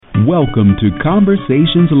Welcome to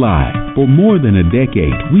Conversations Live. For more than a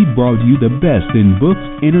decade, we've brought you the best in books,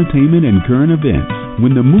 entertainment, and current events.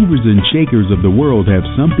 When the movers and shakers of the world have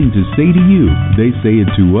something to say to you, they say it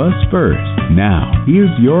to us first. Now,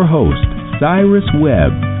 here's your host, Cyrus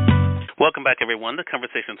Webb. Welcome back, everyone, to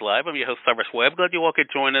Conversations Live. I'm your host, Cyrus Webb. Glad you all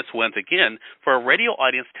could join us once again for a radio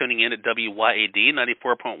audience tuning in at WYAD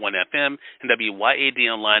 94.1 FM and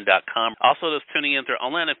WYADonline.com. Also, those tuning in through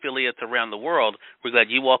online affiliates around the world, we're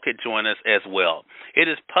glad you all could join us as well. It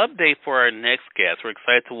is pub day for our next guest. We're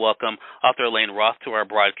excited to welcome author Elaine Roth to our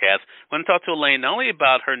broadcast. We're going to talk to Elaine not only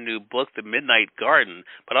about her new book, The Midnight Garden,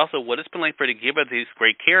 but also what it's been like for her to give her these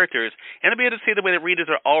great characters and to be able to see the way that readers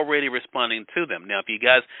are already responding to them. Now, if you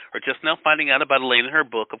guys are just now finding out about Elaine and her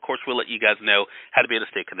book, of course, we'll let you guys know how to be able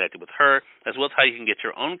to stay connected with her, as well as how you can get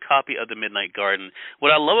your own copy of The Midnight Garden.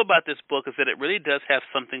 What I love about this book is that it really does have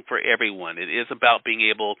something for everyone. It is about being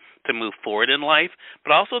able to move forward in life,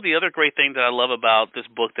 but also the other great thing that I love about this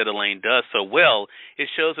book that Elaine does so well,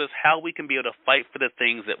 it shows us how we can be able to fight for the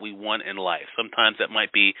things that we want in life. Sometimes that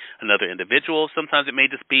might be another individual. Sometimes it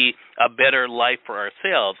may just be a better life for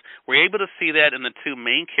ourselves. We're able to see that in the two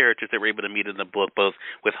main characters that we're able to meet in the book, both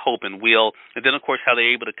with Hope and Will, and then, of course, how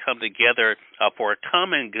they're able to come together for a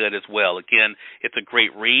common good as well. Again, it's a great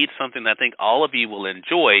read, something that I think all of you will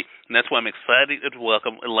enjoy, and that's why I'm excited to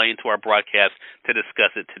welcome Elaine to our broadcast to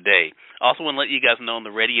discuss it today. Also want to let you guys know on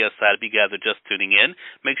the radio side, if you guys are just tuning in,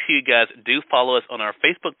 make sure you guys do follow us on our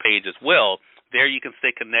Facebook page as well. There you can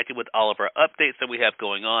stay connected with all of our updates that we have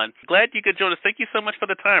going on. Glad you could join us. Thank you so much for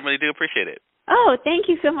the time. Really do appreciate it. Oh, thank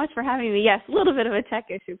you so much for having me. Yes, a little bit of a tech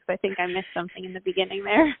issue because I think I missed something in the beginning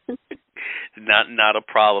there. Not a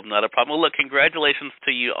problem, not a problem. Well, look, congratulations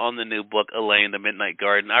to you on the new book, Elaine, The Midnight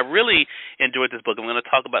Garden. I really enjoyed this book. I'm going to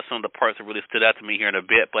talk about some of the parts that really stood out to me here in a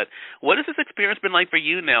bit, but what has this experience been like for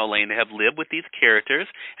you now, Elaine, to have lived with these characters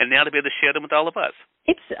and now to be able to share them with all of us?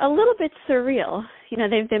 It's a little bit surreal. You know,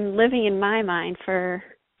 they've been living in my mind for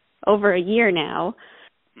over a year now,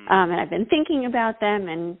 and I've been thinking about them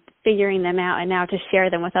and figuring them out, and now to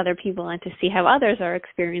share them with other people and to see how others are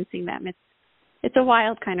experiencing them. It's a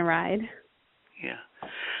wild kind of ride. Yeah.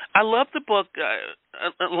 I love the book,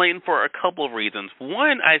 Elaine, for a couple of reasons.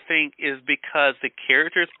 One, I think, is because the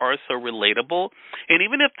characters are so relatable. And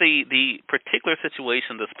even if the particular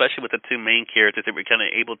situations, especially with the two main characters that we're kind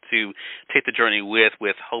of able to take the journey with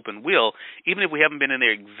Hope and Will, even if we haven't been in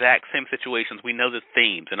their exact same situations, we know the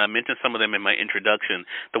themes. And I mentioned some of them in my introduction.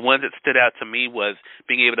 The one that stood out to me was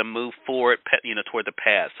being able to move forward, toward the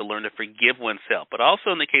past, to learn to forgive oneself. But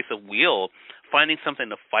also in the case of Will, finding something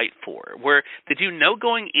to fight for. Where did you know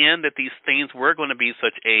going in that these themes were going to be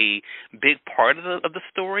such a big part of the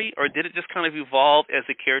story, or did it just kind of evolve as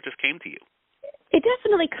the characters came to you? It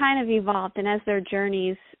definitely kind of evolved, and as their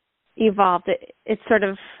journeys evolved,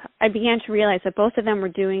 I began to realize that both of them were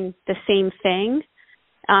doing the same thing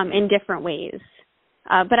in different ways.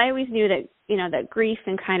 But I always knew that, that grief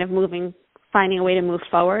and kind of finding a way to move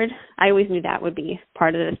forward, I always knew that would be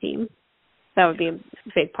part of the theme. That would be a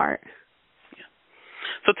big part.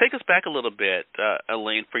 So take us back a little bit,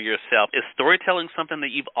 Elaine, for yourself. Is storytelling something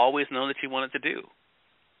that you've always known that you wanted to do?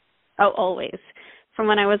 Oh, always. From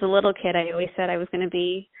when I was a little kid, I always said I was going to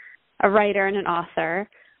be a writer and an author.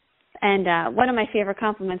 And one of my favorite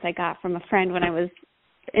compliments I got from a friend when I was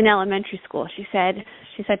in elementary school, she said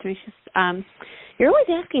to me, "You're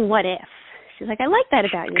always asking what if." She's like, "I like that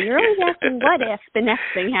about you. You're always asking what if the next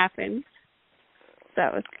thing happens."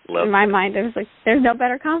 So in my mind, I was like, there's no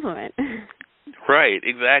better compliment. Right,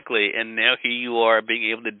 exactly. And now here you are being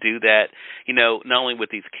able to do that, not only with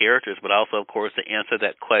these characters, but also, of course, to answer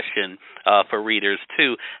that question for readers,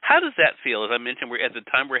 too. How does that feel? As I mentioned, at the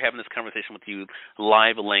time we're having this conversation with you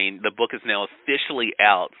live, Elaine, the book is now officially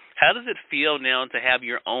out. How does it feel now to have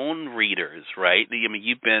your own readers, right? I mean,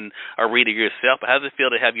 you've been a reader yourself, but how does it feel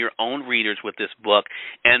to have your own readers with this book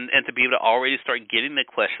and to be able to already start getting the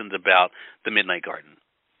questions about The Midnight Garden?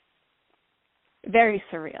 Very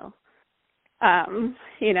surreal.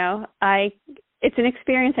 It's an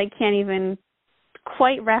experience I can't even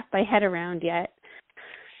quite wrap my head around yet.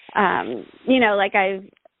 I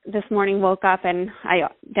this morning woke up and I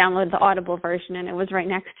downloaded the Audible version, and it was right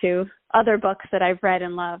next to other books that I've read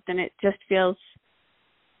and loved, and it just feels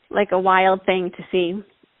like a wild thing to see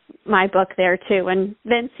my book there too, and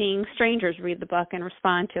then seeing strangers read the book and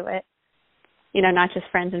respond to it, not just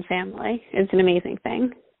friends and family. It's an amazing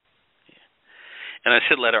thing. And I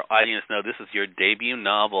should let our audience know this is your debut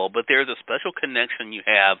novel, but there's a special connection you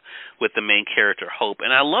have with the main character, Hope.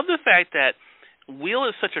 And I love the fact that Will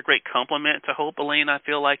is such a great compliment to Hope, Elaine, I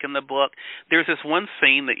feel like, in the book. There's this one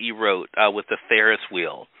scene that you wrote with the Ferris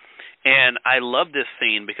wheel. And I love this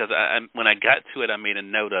scene because when I got to it, I made a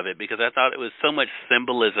note of it because I thought it was so much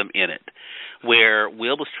symbolism in it, where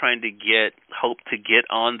Will was trying to get Hope to get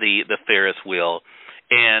on the Ferris wheel,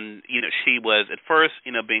 and she was at first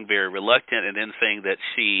being very reluctant, and then saying that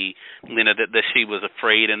she that she was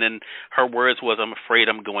afraid, and then her words was, "I'm afraid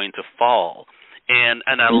I'm going to fall." And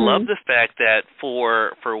I love the fact that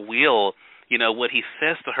for Will, what he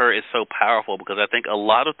says to her is so powerful, because I think a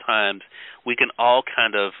lot of times we can all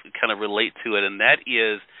kind of relate to it, and that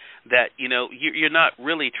is that you're not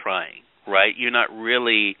really trying, right? You're not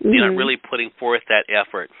really putting forth that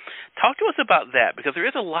effort. Talk to us about that, because there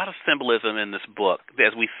is a lot of symbolism in this book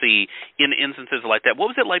as we see in instances like that. What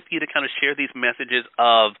was it like for you to kind of share these messages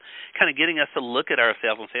of kind of getting us to look at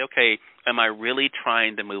ourselves and say, okay, am I really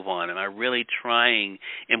trying to move on? Am I really trying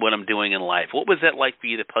in what I'm doing in life? What was that like for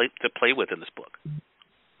you to play with in this book?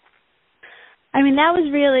 I mean,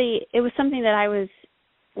 it was something that I was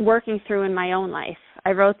working through in my own life.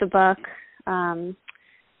 I wrote the book.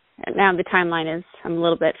 Now the timeline is, I'm a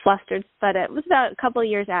little bit flustered, but it was about a couple of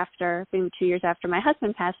years after, maybe 2 years after my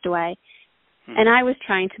husband passed away, and I was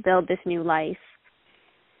trying to build this new life,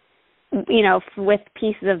 with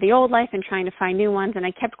pieces of the old life and trying to find new ones, and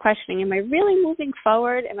I kept questioning, am I really moving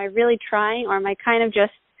forward? Am I really trying, or am I kind of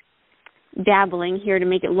just dabbling here to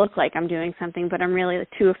make it look like I'm doing something, but I'm really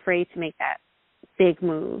too afraid to make that big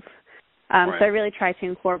move? Right. So I really tried to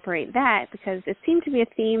incorporate that, because it seemed to be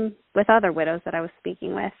a theme with other widows that I was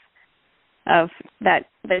speaking with, of that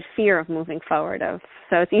fear of moving forward.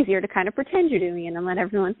 So it's easier to kind of pretend you're doing it and let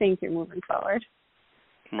everyone think you're moving forward.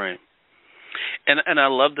 Right. And I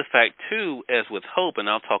love the fact, too, as with Hope, and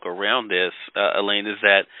I'll talk around this, Elaine, is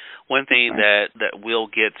that one thing that Will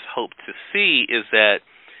gets Hope to see is that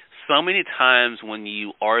so many times when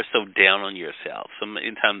you are so down on yourself, so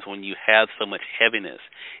many times when you have so much heaviness,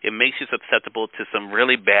 it makes you susceptible to some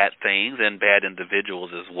really bad things and bad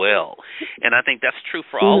individuals as well. And I think that's true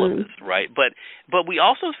for all of us, right? But we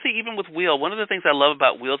also see, even with Will, one of the things I love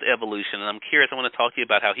about Will's evolution, and I'm curious, I want to talk to you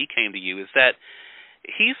about how he came to you, is that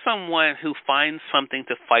he's someone who finds something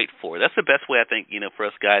to fight for. That's the best way, I think, for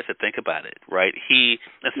us guys to think about it, right? He,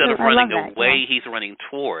 instead of running away, he's running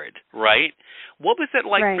toward, right? What was it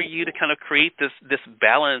like for you to kind of create this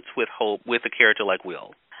balance with Hope, with a character like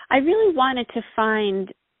Will? I really wanted to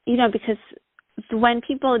find, because when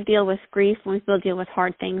people deal with grief, when people deal with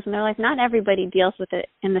hard things in their life, not everybody deals with it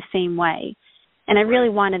in the same way. And I really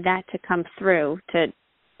wanted that to come through to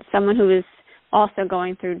someone who is also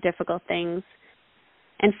going through difficult things,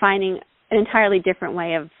 and finding an entirely different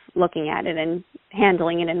way of looking at it and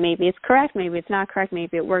handling it. And maybe it's correct, maybe it's not correct,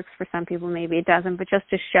 maybe it works for some people, maybe it doesn't, but just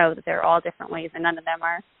to show that there are all different ways and none of them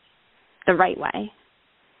are the right way.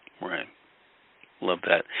 Right. Love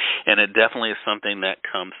that. And it definitely is something that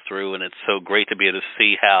comes through, and it's so great to be able to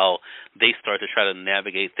see how they start to try to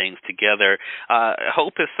navigate things together.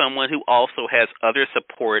 Hope is someone who also has other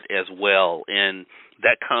support as well, and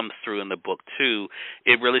that comes through in the book, too.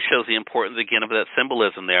 It really shows the importance, again, of that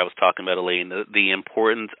symbolism there I was talking about, Elaine, the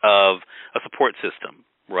importance of a support system,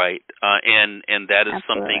 right? And that is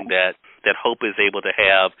something that Hope is able to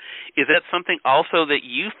have. Is that something also that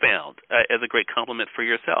you found as a great compliment for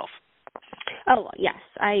yourself? Oh, yes.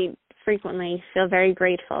 I frequently feel very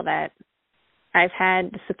grateful that I've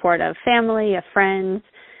had the support of family, of friends.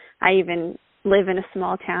 I even live in a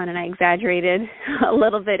small town, and I exaggerated a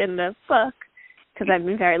little bit in the book, because I've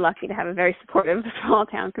been very lucky to have a very supportive small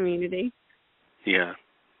town community. Yeah.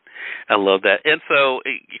 I love that. And so,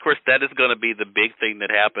 of course, that is going to be the big thing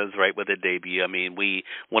that happens right with the debut. I mean,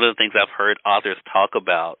 one of the things I've heard authors talk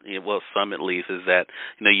about, well, some at least, is that,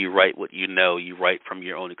 you write what you know. You write from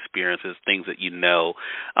your own experiences, things that you know.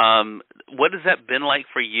 What has that been like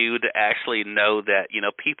for you to actually know that,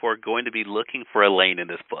 people are going to be looking for Elaine in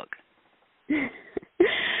this book? That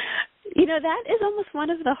is almost one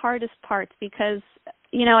of the hardest parts, because,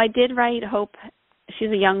 I did write Hope.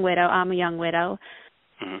 She's a young widow. I'm a young widow.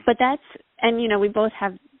 But we both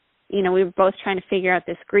have, we were both trying to figure out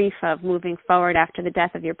this grief of moving forward after the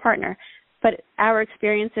death of your partner. But our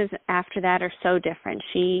experiences after that are so different.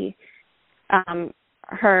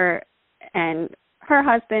 Her and her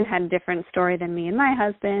husband had a different story than me and my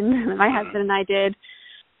husband. My husband and I did.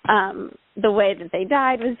 The way that they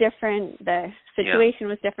died was different. The situation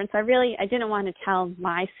was different. So I didn't want to tell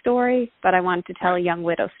my story, but I wanted to tell a young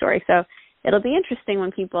widow story. So it'll be interesting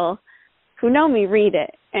when people who know me read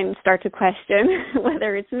it and start to question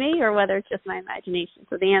whether it's me or whether it's just my imagination.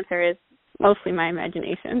 So the answer is mostly my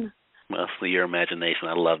imagination. Mostly your imagination.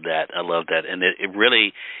 I love that. And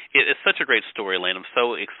it's such a great story, Elaine. I'm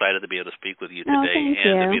so excited to be able to speak with you today Thank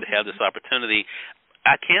and you. to be able to have this opportunity.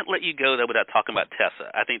 I can't let you go, though, without talking about Tessa.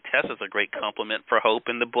 I think Tessa's a great compliment for Hope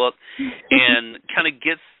in the book and kind of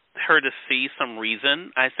gets her to see some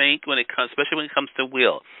reason, I think, especially when it comes to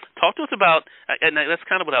Will. Talk to us about, and that's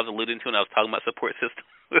kind of what I was alluding to when I was talking about support system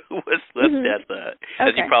with Tessa,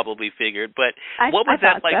 as you probably figured. But what was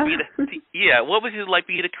that like? What was it like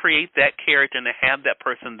for you to create that character and to have that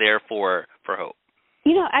person there for Hope?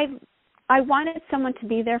 You know, I wanted someone to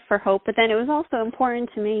be there for Hope, but then it was also important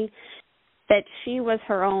to me that she was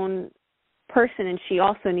her own person and she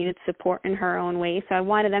also needed support in her own way. So I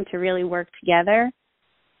wanted them to really work together.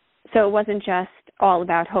 So it wasn't just all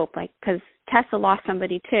about Hope, because Tessa lost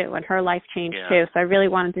somebody too and her life changed too. So I really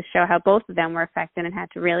wanted to show how both of them were affected and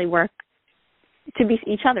had to really work to be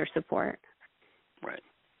each other's support. Right.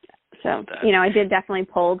 So, I did definitely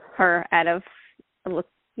pull her out of, a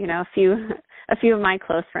few of my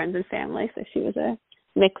close friends and family. So she was a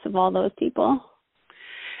mix of all those people.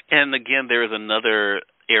 And again, there is another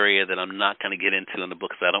area that I'm not going to get into in the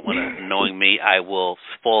book because I don't want to, knowing me, I will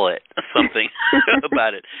spoil something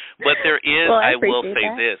about it. But there is, I will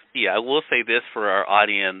say this for our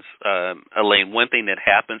audience, Elaine, one thing that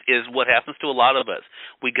happens is what happens to a lot of us.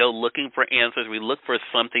 We go looking for answers. We look for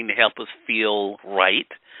something to help us feel right.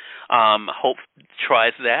 Hope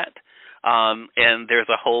tries that. And there's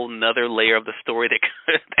a whole nother layer of the story that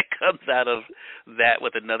comes out of that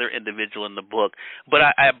with another individual in the book. But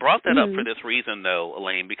I brought that up for this reason, though,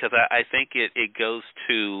 Elaine, because I think it goes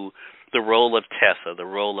to the role of Tessa, the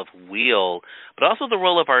role of Will, but also the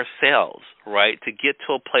role of ourselves, right, to get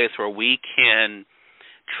to a place where we can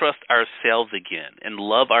trust ourselves again and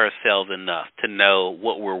love ourselves enough to know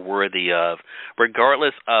what we're worthy of,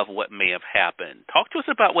 regardless of what may have happened. Talk to us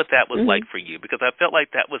about what that was like for you, because I felt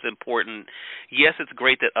like that was important. Yes, it's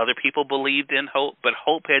great that other people believed in Hope, but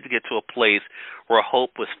Hope had to get to a place where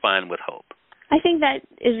Hope was fine with Hope. I think that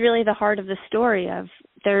is really the heart of the story.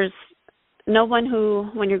 There's no one who,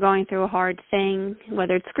 when you're going through a hard thing,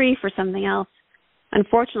 whether it's grief or something else,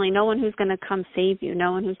 unfortunately, no one who's going to come save you,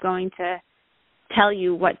 no one who's going to tell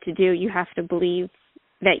you what to do. You have to believe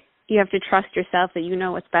that you have to trust yourself, that you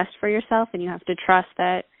know what's best for yourself, and you have to trust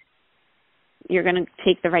that you're going to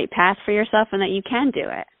take the right path for yourself and that you can do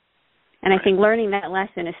it. And I think learning that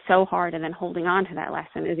lesson is so hard, and then holding on to that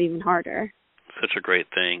lesson is even harder. Such a great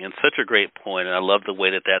thing and such a great point, and I love the way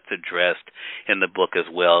that that's addressed in the book as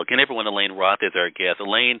well. Again, everyone, Elaine Roth is our guest.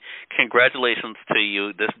 Elaine, congratulations to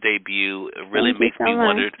you. This debut really makes me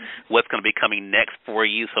wonder what's going to be coming next for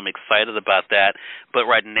you, so I'm excited about that. But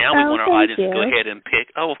right now, we want our audience to go ahead and pick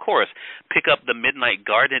up The Midnight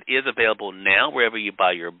Garden. It is available now wherever you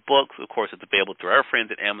buy your books. Of course, it's available through our friends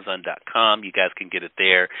at Amazon.com. You guys can get it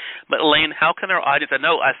there. But Elaine, how can our audience, I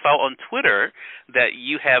know I saw on Twitter that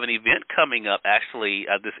you have an event coming up actually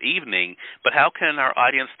this evening, but how can our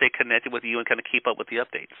audience stay connected with you and kind of keep up with the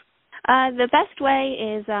updates? The best way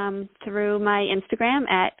is through my Instagram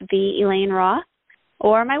at the Elaine Roth,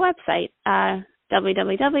 or my website,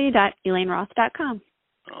 www.elaineroth.com.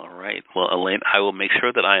 All right. Well, Elaine, I will make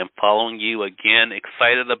sure that I am following you again,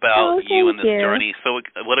 excited about you and this journey. So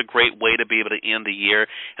what a great way to be able to end the year,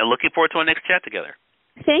 and looking forward to our next chat together.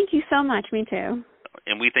 Thank you so much. Me too.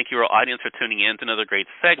 And we thank you, our audience, for tuning in to another great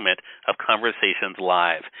segment of Conversations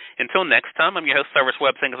Live. Until next time, I'm your host, Cyrus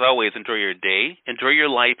Webb, saying, as always, enjoy your day, enjoy your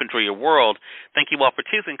life, enjoy your world. Thank you all for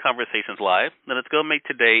choosing Conversations Live. Now let's go make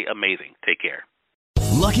today amazing. Take care.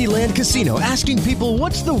 Lucky Land Casino, asking people,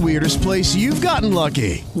 what's the weirdest place you've gotten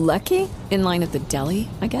lucky? Lucky? In line at the deli,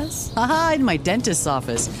 I guess? Aha, in my dentist's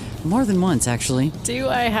office. More than once, actually. Do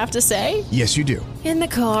I have to say? Yes, you do. In the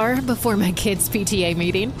car before my kids' PTA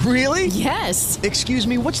meeting. Really? Yes. Excuse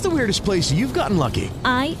me, what's the weirdest place you've gotten lucky?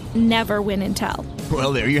 I never win and tell.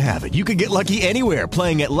 Well, there you have it. You can get lucky anywhere,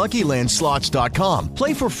 playing at LuckyLandSlots.com.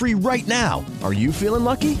 Play for free right now. Are you feeling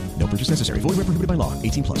lucky? No purchase necessary. Void where prohibited by law.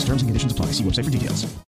 18+. Terms and conditions apply. See website for details.